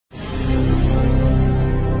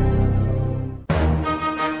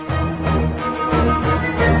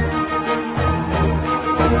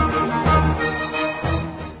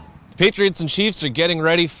Patriots and Chiefs are getting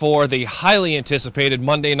ready for the highly anticipated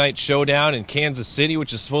Monday night showdown in Kansas City,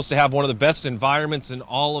 which is supposed to have one of the best environments in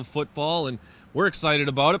all of football, and we're excited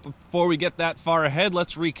about it. But before we get that far ahead,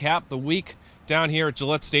 let's recap the week down here at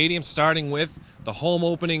Gillette Stadium, starting with the home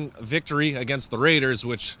opening victory against the Raiders,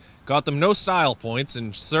 which got them no style points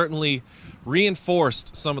and certainly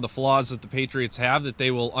reinforced some of the flaws that the Patriots have that they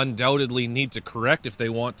will undoubtedly need to correct if they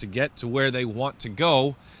want to get to where they want to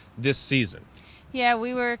go this season. Yeah,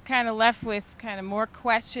 we were kind of left with more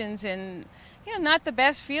questions and not the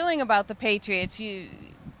best feeling about the Patriots.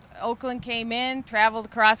 Oakland came in, traveled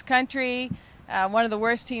across country, one of the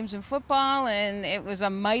worst teams in football, and it was a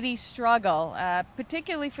mighty struggle,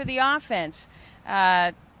 particularly for the offense.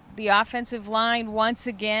 The offensive line, once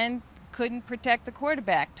again, couldn't protect the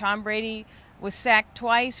quarterback. Tom Brady was sacked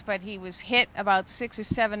twice, but he was hit about 6 or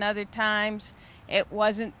 7 other times. It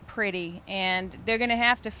wasn't pretty, and they're going to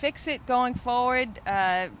have to fix it going forward.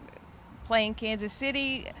 Playing Kansas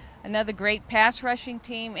City, another great pass rushing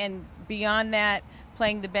team, and beyond that,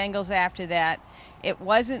 playing the Bengals after that. It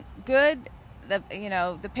wasn't good.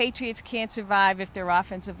 The Patriots can't survive if their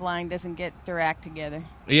offensive line doesn't get their act together.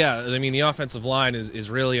 Yeah, I mean, the offensive line is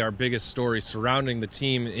really our biggest story surrounding the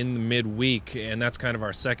team in the midweek, and that's kind of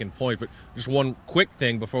our second point. But just one quick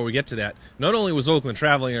thing before we get to that. Not only was Oakland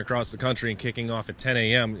traveling across the country and kicking off at 10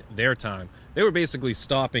 a.m. their time, they were basically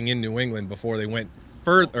stopping in New England before they went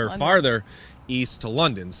farther east to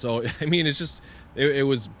London. So, I mean, it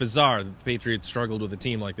was bizarre that the Patriots struggled with a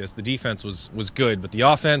team like this. The defense was good, but the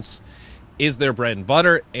offense is their bread and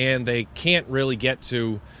butter, and they can't really get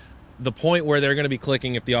to the point where they're going to be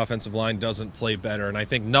clicking if the offensive line doesn't play better. And I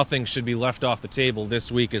think nothing should be left off the table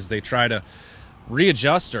this week as they try to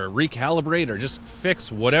readjust or recalibrate or just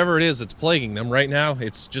fix whatever it is that's plaguing them right now.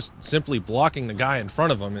 It's just simply blocking the guy in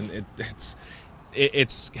front of them, and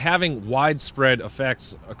it's having widespread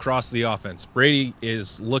effects across the offense. Brady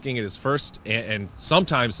is looking at his first and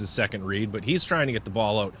sometimes his second read, but he's trying to get the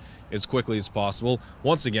ball out as quickly as possible.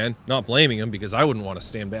 Once again, not blaming him, because I wouldn't want to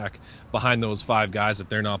stand back behind those 5 guys if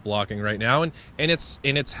they're not blocking right now. And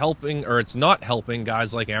it's helping, or it's not helping,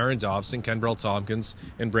 guys like Aaron Dobson, Kenbrell Tompkins,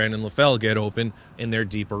 and Brandon LaFell get open in their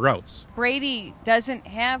deeper routes. Brady doesn't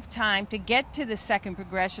have time to get to the second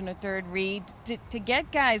progression or third read to get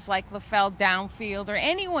guys like LaFell downfield or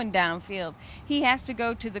anyone downfield. He has to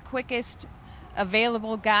go to the quickest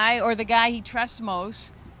available guy or the guy he trusts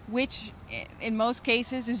most, which in most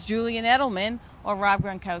cases is Julian Edelman or Rob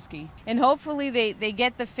Gronkowski. And hopefully they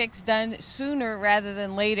get the fix done sooner rather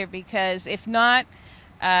than later, because if not,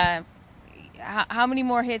 how many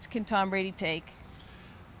more hits can Tom Brady take?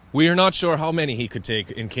 We are not sure how many he could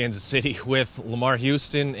take in Kansas City with Lamar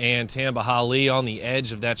Houston and Tamba Hali on the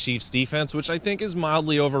edge of that Chiefs defense, which I think is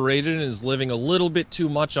mildly overrated and is living a little bit too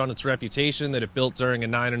much on its reputation that it built during a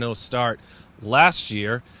 9-0 start last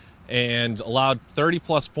year, and allowed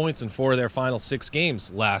 30-plus points in 4 of their final 6 games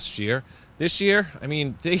last year. This year, I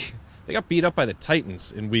mean, they got beat up by the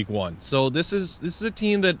Titans in Week 1. So this is a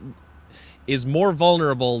team that is more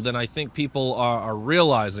vulnerable than I think people are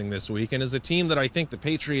realizing this week, and is a team that I think the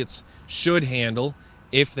Patriots should handle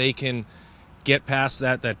if they can get past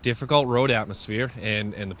that difficult road atmosphere.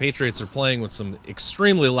 And the Patriots are playing with some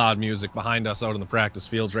extremely loud music behind us out in the practice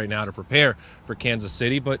fields right now to prepare for Kansas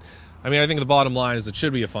City. But I mean, I think the bottom line is it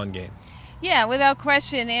should be a fun game. Yeah, without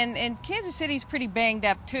question. And Kansas City's pretty banged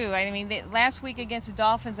up, too. I mean, last week against the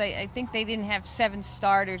Dolphins, I think they didn't have 7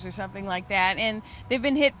 starters or something like that. And they've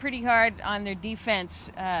been hit pretty hard on their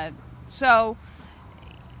defense. So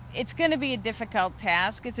it's going to be a difficult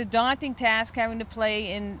task. It's a daunting task having to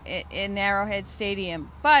play in Arrowhead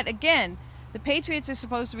Stadium. But, again, the Patriots are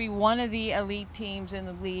supposed to be one of the elite teams in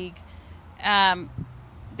the league.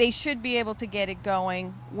 They should be able to get it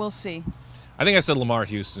going. We'll see. I think I said Lamar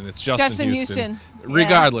Houston. It's Justin Houston.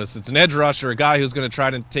 Regardless, it's an edge rusher, a guy who's going to try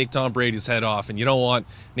to take Tom Brady's head off, and you don't want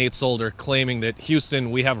Nate Solder claiming that,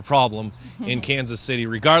 Houston, we have a problem in Kansas City,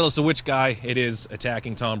 regardless of which guy it is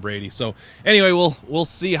attacking Tom Brady. So anyway, we'll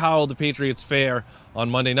see how the Patriots fare on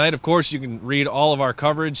Monday night. Of course, you can read all of our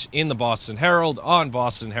coverage in the Boston Herald, on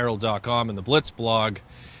bostonherald.com, and the Blitz blog,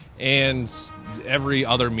 and every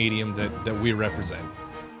other medium that we represent.